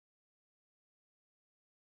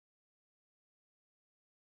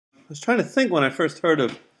was trying to think when I first heard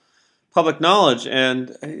of public knowledge,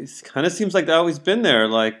 and it kind of seems like they've always been there,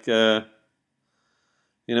 like, as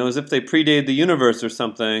if they predated the universe or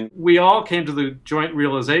something. We all came to the joint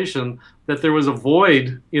realization that there was a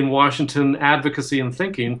void in Washington advocacy and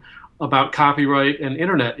thinking about copyright and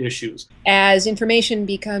internet issues. As information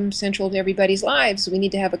becomes central to everybody's lives, we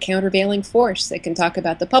need to have a countervailing force that can talk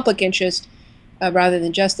about the public interest rather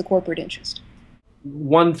than just the corporate interest.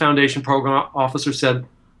 One foundation program officer said,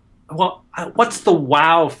 well, what's the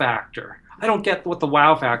wow factor? I don't get what the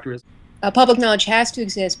wow factor is. Public knowledge has to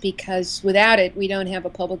exist because without it, we don't have a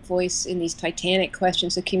public voice in these titanic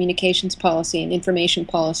questions of communications policy and information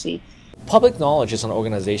policy. Public Knowledge is an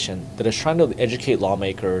organization that is trying to educate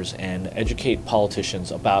lawmakers and educate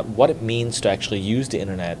politicians about what it means to actually use the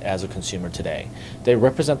internet as a consumer today. They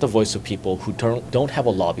represent the voice of people who don't have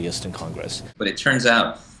a lobbyist in Congress. But it turns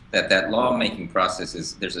out that lawmaking process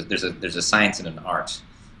is there's a science and an art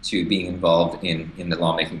to being involved in the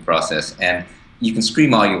lawmaking process, and you can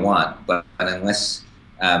scream all you want, but unless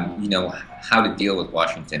you know how to deal with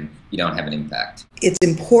Washington, you don't have an impact. It's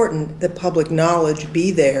important that public knowledge be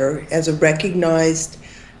there as a recognized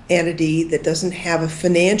entity that doesn't have a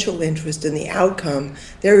financial interest in the outcome.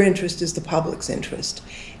 Their interest is the public's interest,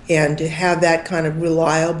 and to have that kind of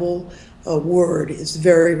reliable word is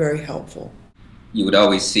very, very helpful. You would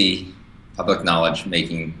always see public knowledge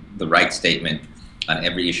making the right statement on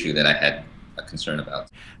every issue that I had a concern about.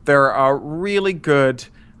 There are really good,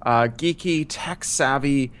 geeky,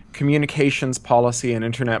 tech-savvy communications policy and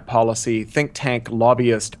internet policy think tank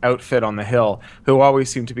lobbyist outfit on the Hill who always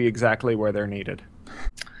seem to be exactly where they're needed.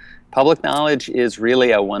 Public Knowledge is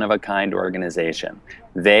really a one-of-a-kind organization.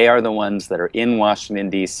 They are the ones that are in Washington,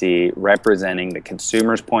 D.C., representing the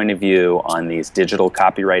consumer's point of view on these digital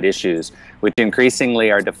copyright issues, which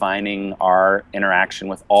increasingly are defining our interaction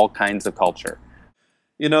with all kinds of culture.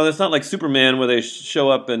 It's not like Superman where they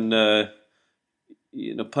show up and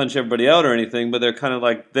punch everybody out or anything, but they're kind of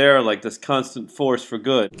like this constant force for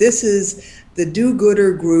good. This is the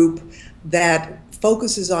do-gooder group that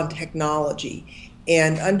focuses on technology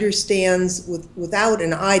and understands without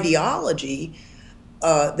an ideology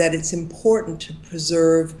that it's important to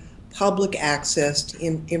preserve public access to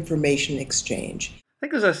information exchange. I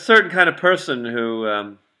think there's a certain kind of person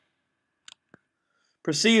who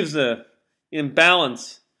perceives the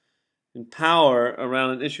imbalance in power around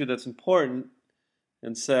an issue that's important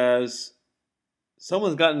and says,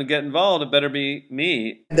 someone's got to get involved, it better be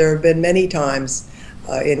me. There have been many times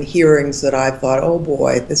in hearings that I thought, oh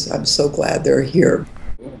boy, I'm so glad they're here.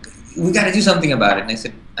 We got to do something about it. And I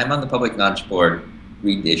said, I'm on the Public Knowledge Board,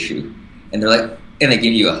 read the issue. And they're like, and they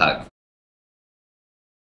give you a hug.